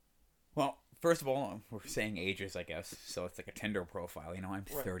first of all, we're saying ages, I guess. So it's like a Tinder profile. You know, I'm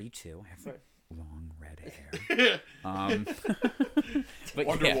 32. I have long red hair. But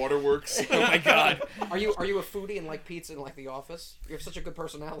Underwater works. Oh my god. Are you a foodie and like pizza and like The Office? You have such a good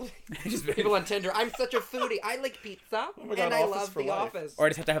personality. People on Tinder, I'm such a foodie. I like pizza and I love The Office. Or I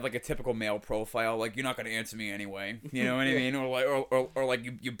just have to have like a typical male profile, like you're not gonna answer me anyway. You know what I mean? Or like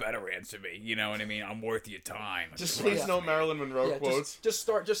you better answer me. You know what I mean? I'm worth your time. Just please no Marilyn Monroe quotes. Just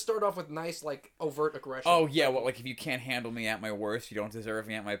start off with nice like overt aggression. Oh yeah, well like if you can't handle me at my worst, you don't deserve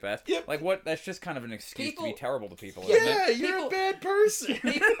me at my best. Yep. Like what? That's just kind of an excuse to be terrible to people. Yeah, isn't it? you're a bad person.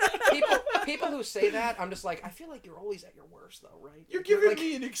 People who say that, I'm just like, I feel like you're always at your worst, though, right? You're giving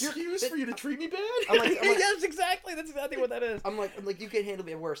me an excuse for you to treat me bad? I'm like, yes, exactly. That's exactly what that is. I'm like, you can handle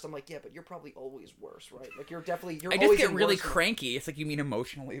me at worst. I'm like, yeah, but you're probably always worse, right? Like, you're always I just get really cranky. It's like you mean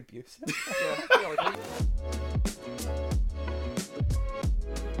emotionally abusive. Yeah, like,